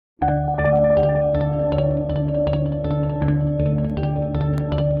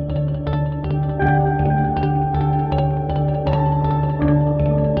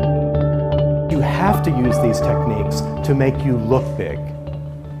these techniques to make you look big.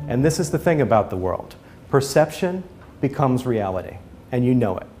 And this is the thing about the world. Perception becomes reality, and you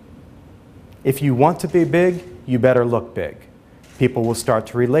know it. If you want to be big, you better look big. People will start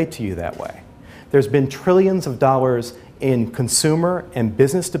to relate to you that way. There's been trillions of dollars in consumer and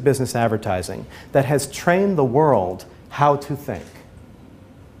business-to-business advertising that has trained the world how to think.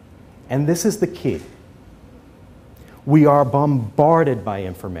 And this is the key. We are bombarded by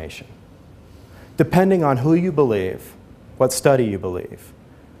information. Depending on who you believe, what study you believe,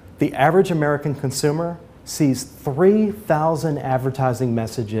 the average American consumer sees 3,000 advertising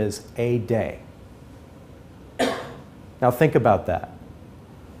messages a day. Now think about that.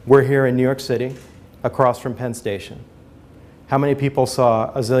 We're here in New York City, across from Penn Station. How many people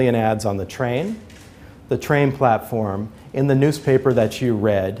saw a zillion ads on the train platform, in the newspaper that you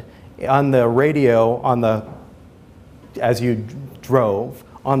read, on the radio, as you drove,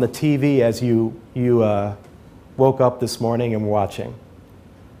 on the TV as you woke up this morning and were watching?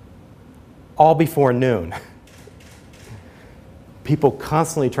 All before noon. People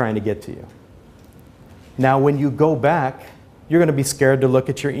constantly trying to get to you. Now when you go back, you're going to be scared to look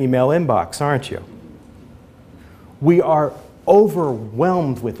at your email inbox, aren't you? We are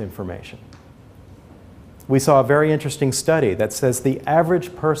overwhelmed with information. We saw a very interesting study that says the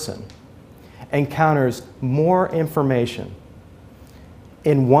average person encounters more information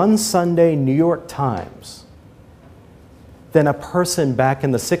in one Sunday New York Times than a person back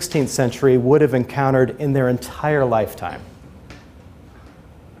in the 16th century would have encountered in their entire lifetime.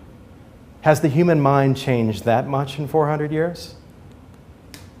 Has the human mind changed that much in 400 years?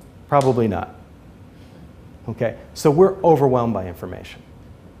 Probably not. Okay, so we're overwhelmed by information.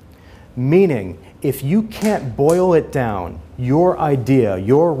 Meaning, if you can't boil it down, your idea,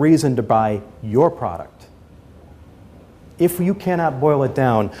 your reason to buy your product, if you cannot boil it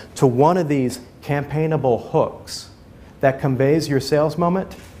down to one of these campaignable hooks that conveys your sales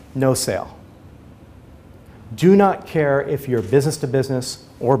moment, no sale. Do not care if you're business to business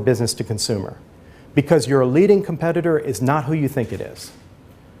or business to consumer, because your leading competitor is not who you think it is.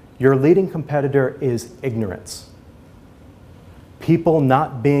 Your leading competitor is ignorance. People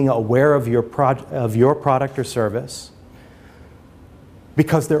not being aware of your product or service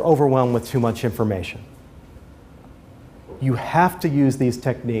because they're overwhelmed with too much information. You have to use these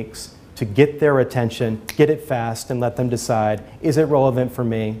techniques to get their attention, get it fast, and let them decide, is it relevant for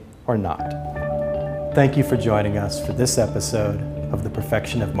me or not? Thank you for joining us for this episode of The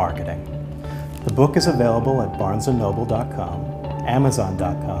Perfection of Marketing. The book is available at barnesandnoble.com,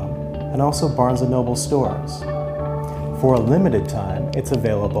 Amazon.com, and also Barnes & Noble stores. For a limited time, it's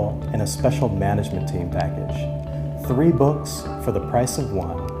available in a special management team package. 3 books for the price of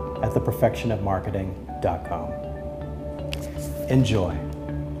 1 at theperfectionofmarketing.com. Enjoy,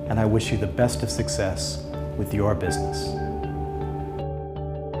 and I wish you the best of success with your business.